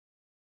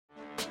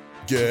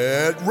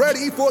Get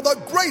ready for the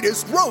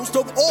greatest roast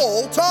of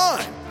all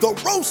time, the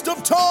Roast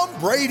of Tom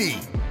Brady,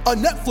 a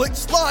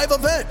Netflix live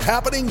event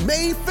happening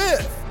May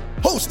 5th.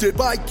 Hosted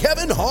by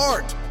Kevin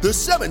Hart, the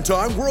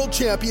 7-time world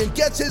champion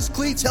gets his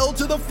cleats held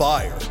to the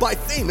fire by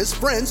famous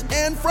friends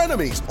and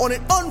frenemies on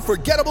an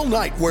unforgettable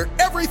night where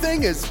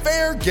everything is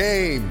fair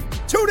game.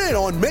 Tune in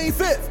on May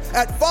 5th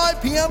at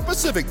 5 p.m.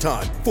 Pacific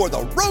time for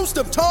the Roast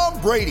of Tom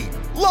Brady,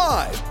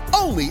 live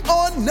only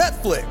on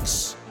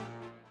Netflix.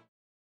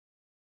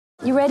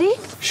 You ready?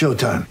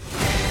 Showtime.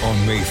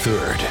 On May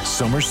 3rd,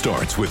 summer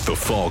starts with The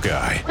Fall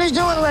Guy. Let's do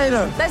it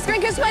later. Let's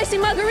drink a spicy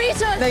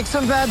margarita. Make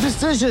some bad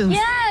decisions.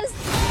 Yes!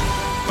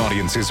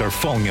 Audiences are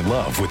falling in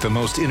love with the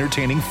most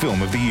entertaining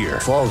film of the year.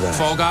 Fall Guy.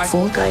 Fall Guy?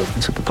 Fall guy.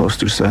 That's what the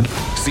poster said.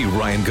 See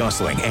Ryan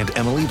Gosling and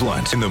Emily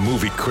Blunt in the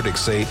movie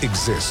critics say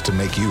exists to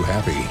make you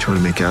happy. Trying to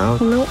make it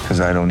out? Nope. Because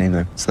I don't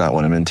either. It's not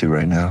what I'm into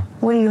right now.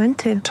 What are you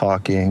into?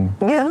 Talking.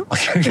 Yeah.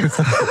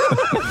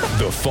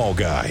 The Fall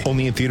Guy.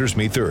 Only in theaters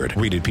May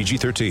 3rd. Rated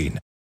PG-13.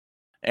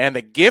 And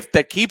the gift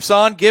that keeps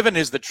on giving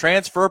is the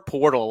transfer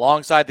portal.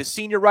 Alongside the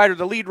senior writer,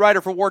 the lead writer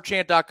for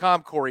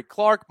WarChant.com, Corey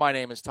Clark. My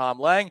name is Tom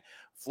Lang.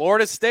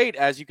 Florida State,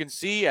 as you can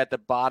see at the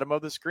bottom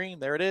of the screen,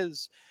 there it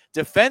is.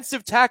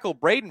 Defensive tackle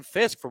Braden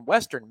Fisk from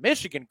Western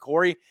Michigan,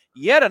 Corey.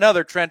 Yet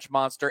another trench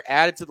monster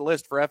added to the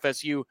list for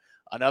FSU.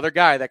 Another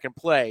guy that can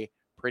play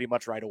pretty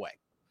much right away.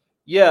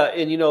 Yeah,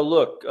 and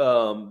look,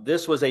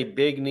 this was a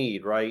big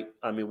need, right?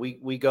 I mean,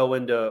 we go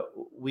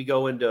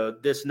into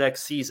this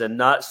next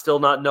season still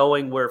not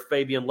knowing where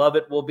Fabian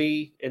Lovett will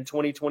be in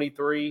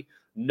 2023,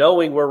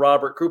 knowing where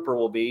Robert Cooper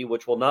will be,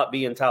 which will not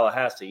be in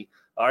Tallahassee.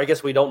 I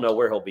guess we don't know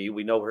where he'll be.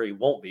 We know where he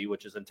won't be,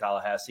 which is in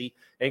Tallahassee.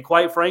 And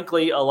quite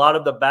frankly, a lot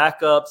of the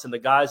backups and the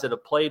guys that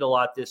have played a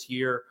lot this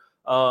year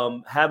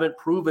haven't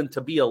proven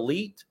to be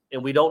elite,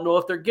 and we don't know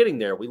if they're getting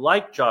there. We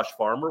like Josh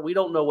Farmer. We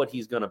don't know what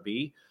he's going to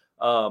be.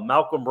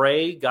 Malcolm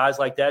Ray, guys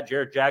like that.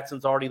 Jared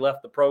Jackson's already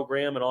left the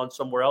program and on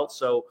somewhere else.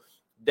 So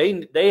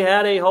they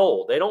had a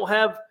hole. They don't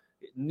have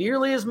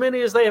nearly as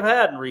many as they have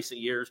had in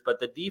recent years, but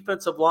the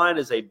defensive line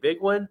is a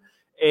big one.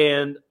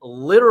 And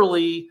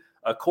literally,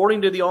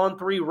 according to the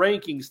On3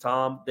 rankings,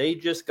 Tom, they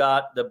just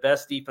got the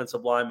best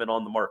defensive lineman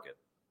on the market.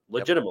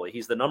 Legitimately. Yep.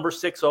 He's the number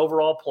 6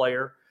 overall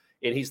player,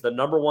 and he's the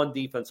number 1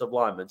 defensive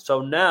lineman.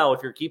 So now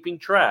if you're keeping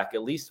track,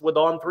 at least with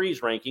On3's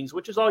rankings,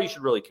 which is all you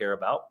should really care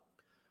about,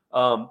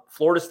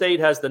 Florida State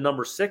has the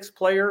number 6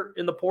 player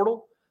in the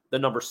portal, the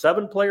number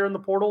 7 player in the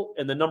portal,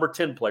 and the number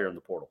 10 player in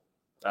the portal.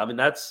 I mean,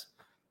 that's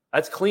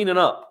cleaning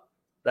up.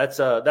 That's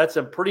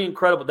a pretty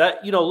incredible.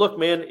 That, look,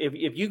 man,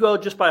 if you go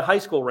just by high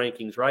school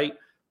rankings, right,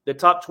 the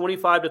top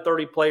 25 to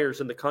 30 players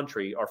in the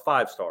country are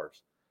 5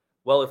 stars.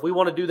 Well, if we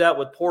want to do that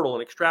with portal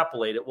and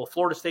extrapolate it, well,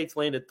 Florida State's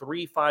landed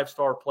 3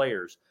 5-star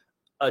players,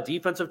 a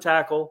defensive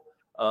tackle,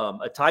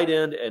 a tight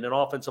end, and an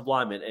offensive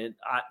lineman.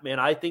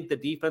 And I think the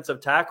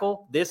defensive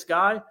tackle, this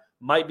guy,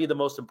 might be the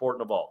most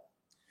important of all.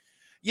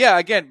 Yeah,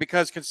 again,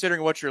 because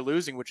considering what you're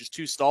losing, which is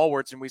 2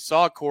 stalwarts, and we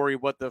saw, Corey,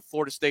 what the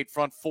Florida State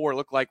front 4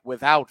 looked like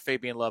without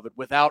Fabian Lovett,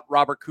 without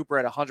Robert Cooper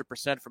at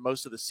 100% for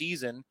most of the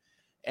season,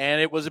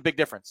 and it was a big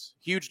difference,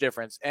 huge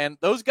difference. And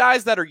those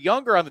guys that are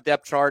younger on the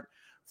depth chart,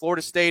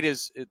 Florida State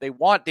they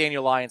want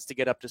Daniel Lyons to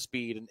get up to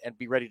speed and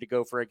be ready to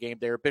go for a game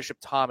there. Bishop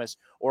Thomas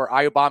or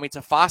Ayobami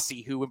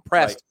Tafasi, who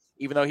impressed, right,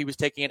 even though he was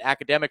taking an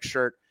academic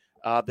shirt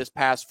this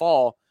past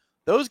fall.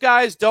 Those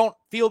guys don't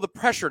feel the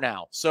pressure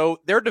now. So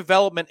their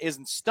development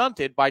isn't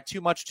stunted by too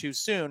much too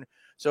soon.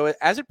 So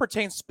as it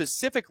pertains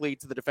specifically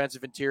to the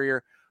defensive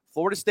interior,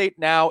 Florida State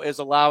now is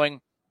allowing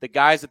the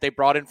guys that they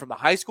brought in from the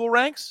high school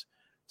ranks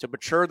to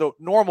mature the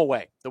normal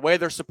way, the way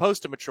they're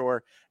supposed to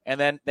mature. And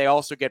then they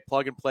also get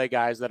plug-and-play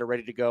guys that are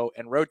ready to go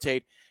and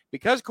rotate.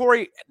 Because,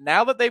 Corey,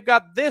 now that they've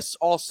got this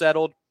all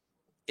settled,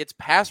 it's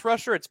pass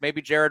rusher, it's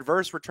maybe Jared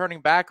Verse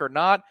returning back or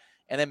not,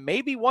 and then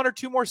maybe 1 or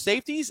 2 more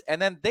safeties,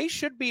 and then they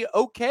should be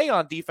okay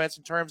on defense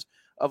in terms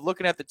of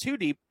looking at the 2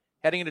 deep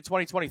heading into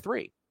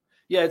 2023.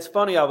 Yeah, it's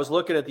funny. I was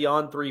looking at the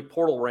On3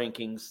 portal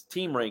rankings,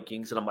 team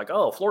rankings, and I'm like,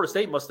 oh, Florida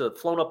State must have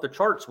flown up the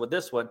charts with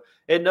this one.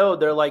 And no,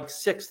 they're like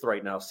 6th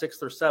right now,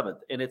 6th or 7th.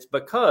 And it's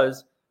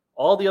because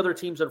all the other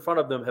teams in front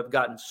of them have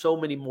gotten so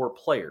many more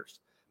players.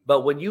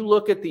 But when you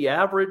look at the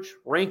average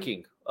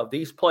ranking of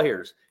these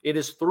players, it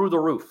is through the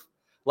roof.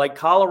 Like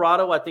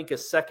Colorado, I think,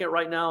 is 2nd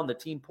right now in the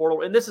team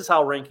portal. And this is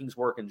how rankings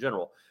work in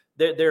general.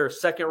 They're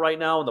 2nd right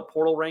now in the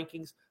portal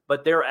rankings,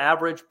 but their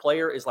average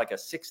player is like a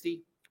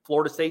 60.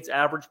 Florida State's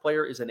average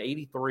player is an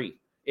 83.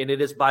 And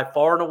it is by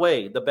far and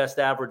away the best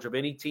average of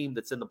any team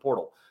that's in the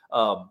portal,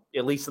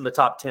 at least in the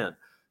top 10.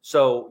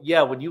 So,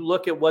 yeah, when you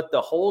look at what the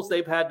holes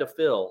they've had to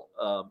fill,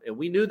 and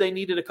we knew they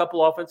needed a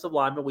couple offensive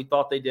linemen. We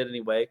thought they did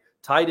anyway.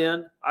 Tight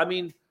end, I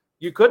mean,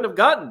 you couldn't have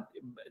done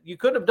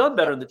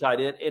better in the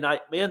tight end.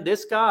 And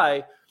this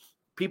guy,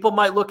 people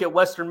might look at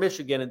Western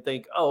Michigan and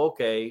think, oh,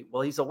 okay,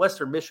 well, he's a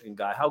Western Michigan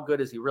guy. How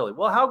good is he really?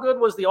 Well, how good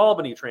was the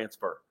Albany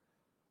transfer?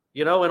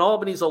 And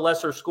Albany's a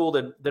lesser school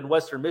than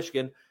Western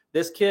Michigan.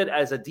 This kid,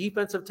 as a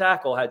defensive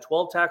tackle, had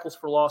 12 tackles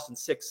for loss and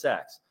 6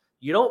 sacks.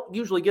 You don't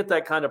usually get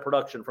that kind of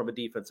production from a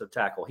defensive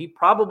tackle. He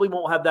probably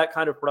won't have that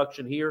kind of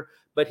production here,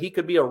 but he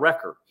could be a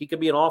wrecker. He could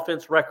be an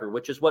offense wrecker,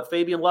 which is what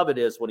Fabian Lovett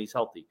is when he's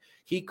healthy.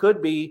 He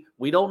could be,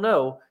 we don't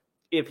know,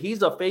 if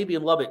he's a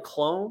Fabian Lovett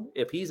clone,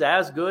 if he's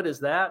as good as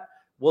that,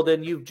 well,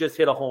 then you've just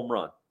hit a home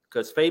run,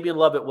 because Fabian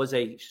Lovett was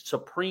a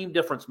supreme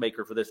difference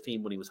maker for this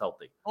team when he was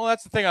healthy. Well,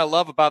 that's the thing I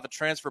love about the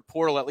transfer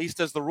portal, at least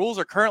as the rules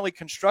are currently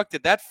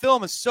constructed. That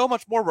film is so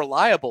much more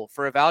reliable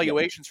for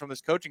evaluations from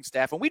this coaching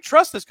staff, and we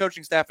trust this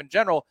coaching staff in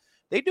general.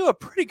 They do a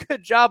pretty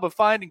good job of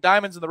finding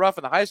diamonds in the rough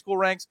in the high school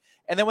ranks,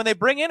 and then when they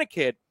bring in a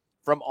kid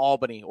from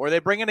Albany or they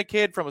bring in a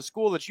kid from a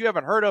school that you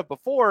haven't heard of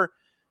before,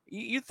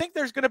 you think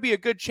there's going to be a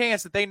good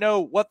chance that they know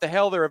what the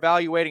hell they're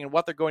evaluating and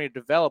what they're going to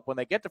develop when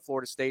they get to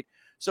Florida State.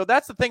 So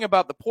that's the thing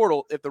about the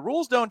portal. If the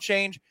rules don't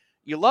change,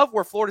 you love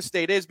where Florida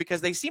State is because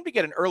they seem to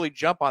get an early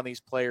jump on these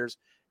players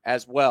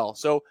as well.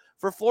 So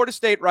for Florida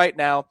State right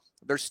now,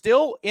 they're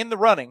still in the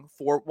running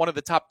for one of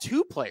the top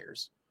 2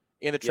 players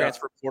in the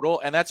transfer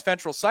portal, and that's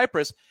Fentrell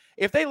Cypress.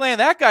 If they land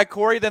that guy,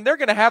 Corey, then they're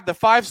going to have the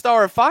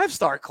 5-star of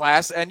 5-star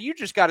class, and you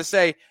just got to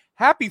say,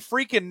 Happy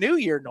freaking New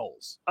Year,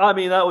 Knowles. I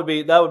mean, that would be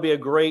a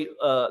great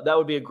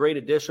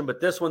addition, but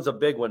this one's a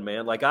big one,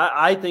 man. Like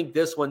I think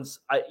this one's,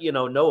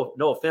 no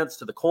offense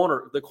to the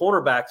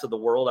cornerbacks of the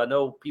world. I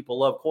know people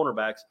love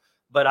cornerbacks,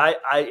 but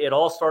it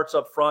all starts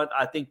up front.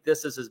 I think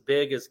this is as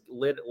big as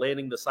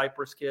landing the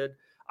Cypress kid.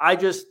 I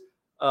think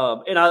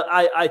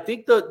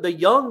the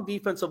young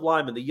defensive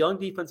linemen, the young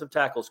defensive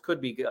tackles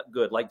could be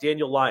good, like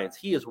Daniel Lyons.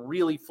 He has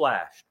really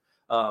flashed.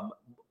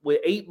 With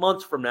 8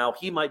 months from now,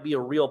 he might be a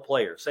real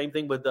player. Same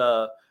thing with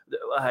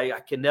I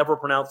can never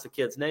pronounce the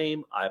kid's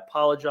name. I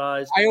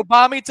apologize.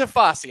 Ayobami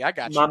Tafasi. I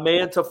got you. My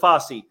man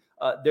Tafasi.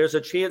 There's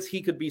a chance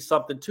he could be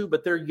something too,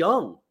 but they're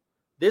young.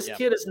 This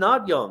kid is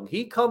not young.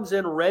 He comes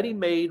in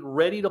ready-made,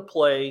 ready to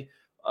play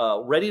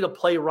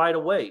right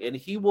away, and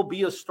he will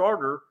be a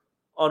starter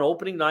on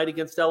opening night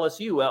against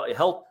LSU.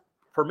 Health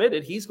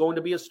permitted, he's going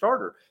to be a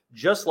starter,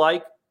 just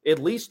like at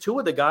least 2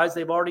 of the guys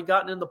they've already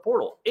gotten in the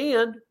portal.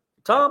 And,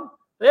 Tom,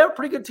 they have a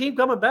pretty good team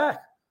coming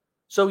back.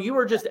 So you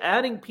are just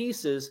adding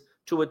pieces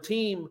to a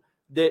team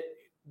that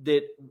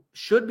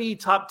should be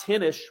top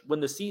 10-ish when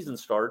the season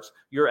starts.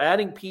 You're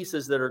adding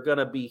pieces that are going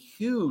to be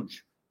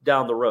huge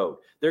down the road.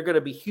 They're going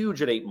to be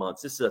huge at 8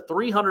 months. This is a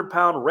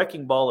 300-pound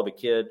wrecking ball of a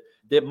kid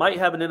that might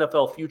have an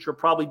NFL future,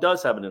 probably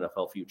does have an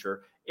NFL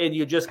future, and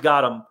you just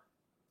got him,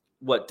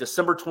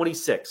 December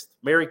 26th.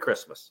 Merry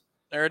Christmas.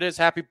 There it is.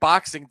 Happy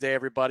Boxing Day,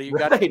 everybody. You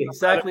got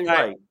exactly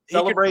right.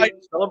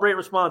 Celebrate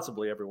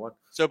responsibly, everyone.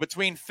 So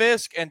between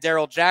Fisk and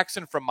Darrell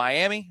Jackson from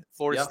Miami,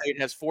 Florida State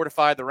has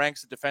fortified the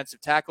ranks of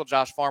defensive tackle.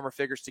 Josh Farmer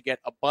figures to get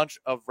a bunch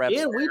of reps.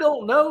 Yeah, we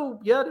don't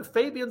know yet if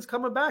Fabian's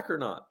coming back or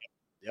not.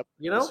 Yep.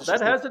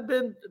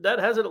 That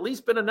hasn't at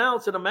least been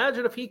announced. And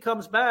imagine if he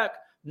comes back,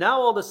 now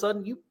all of a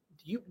sudden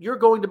you're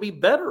going to be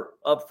better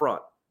up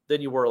front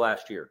than you were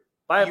last year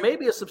by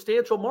maybe a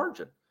substantial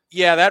margin.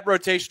 Yeah, that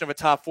rotation of a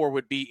top 4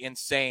 would be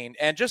insane.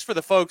 And just for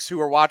the folks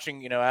who are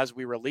watching, as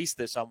we release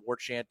this on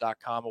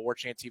warchant.com or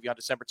Warchant TV on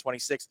December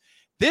 26th,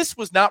 this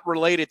was not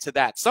related to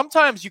that.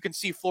 Sometimes you can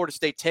see Florida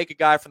State take a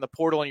guy from the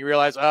portal and you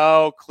realize,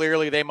 oh,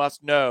 clearly they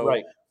must know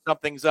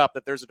something's up,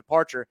 that there's a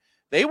departure.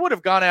 They would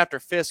have gone after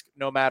Fisk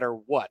no matter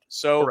what.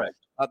 So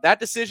that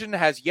decision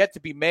has yet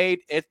to be made.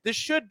 This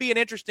should be an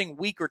interesting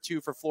week or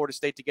 2 for Florida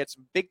State to get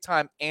some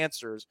big-time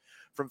answers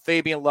from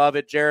Fabian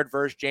Lovett, Jared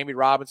Verse, Jamie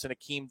Robinson,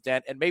 Akeem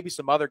Dent, and maybe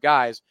some other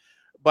guys.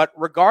 But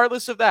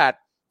regardless of that,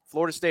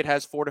 Florida State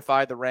has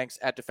fortified the ranks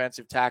at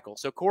defensive tackle.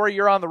 So, Corey,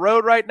 you're on the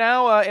road right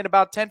now. In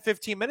about 10,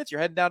 15 minutes,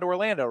 you're heading down to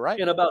Orlando, right?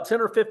 In about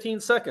 10 or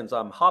 15 seconds,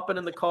 I'm hopping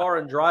in the car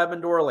and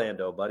driving to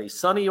Orlando, buddy.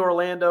 Sunny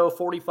Orlando,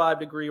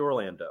 45-degree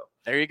Orlando.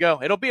 There you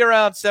go. It'll be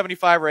around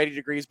 75 or 80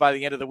 degrees by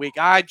the end of the week.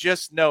 I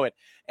just know it.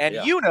 And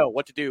you know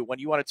what to do when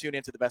you want to tune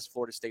into the best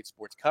Florida State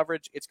sports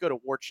coverage. It's go to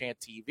Warchant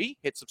TV,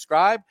 hit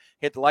subscribe,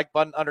 hit the like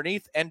button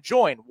underneath, and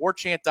join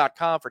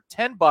warchant.com for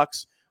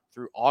 $10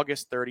 through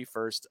August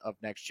 31st of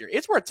next year.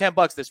 It's worth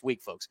 $10 this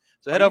week, folks.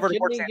 So head over to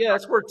Warchant. Yeah,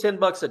 it's worth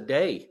 $10 a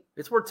day.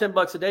 It's worth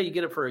 $10 a day. You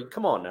get it for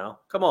come on now.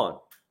 Come on.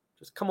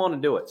 Just come on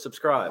and do it.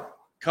 Subscribe.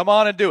 Come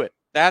on and do it.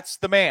 That's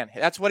the man.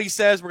 That's what he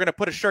says. We're going to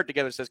put a shirt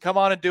together that says, come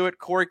on and do it.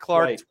 Corey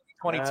Clark,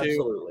 2022.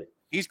 Absolutely.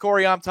 He's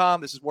Corey. I'm Tom.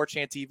 This is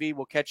Warchant TV.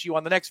 We'll catch you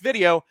on the next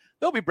video.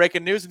 There'll be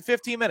breaking news in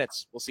 15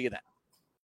 minutes. We'll see you then.